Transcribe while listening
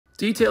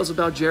Details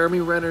about Jeremy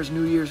Renner's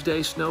New Year's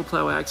Day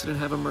snowplow accident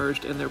have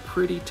emerged, and they're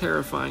pretty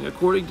terrifying.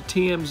 According to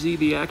TMZ,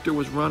 the actor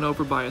was run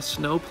over by a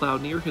snowplow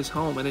near his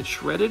home, and it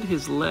shredded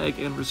his leg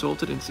and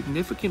resulted in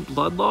significant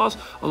blood loss,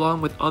 along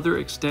with other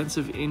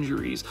extensive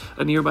injuries.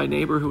 A nearby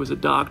neighbor, who was a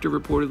doctor,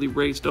 reportedly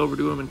raced over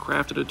to him and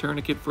crafted a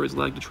tourniquet for his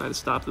leg to try to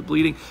stop the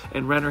bleeding,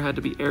 and Renner had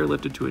to be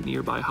airlifted to a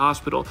nearby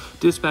hospital.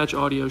 Dispatch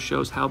audio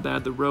shows how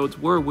bad the roads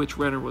were which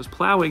Renner was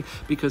plowing,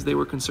 because they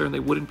were concerned they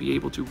wouldn't be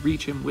able to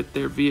reach him with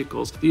their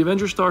vehicles. The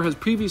Avenger star has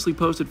previously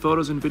posted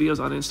photos and videos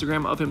on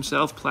Instagram of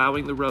himself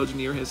plowing the roads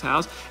near his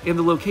house, and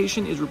the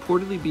location is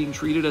reportedly being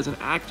treated as an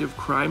active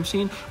crime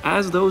scene,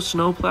 as those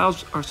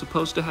snowplows are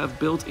supposed to have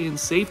built-in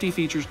safety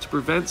features to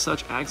prevent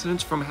such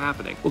accidents from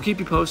happening. We'll keep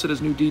you posted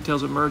as new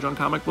details emerge on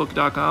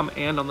comicbook.com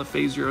and on the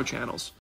Phase Zero channels.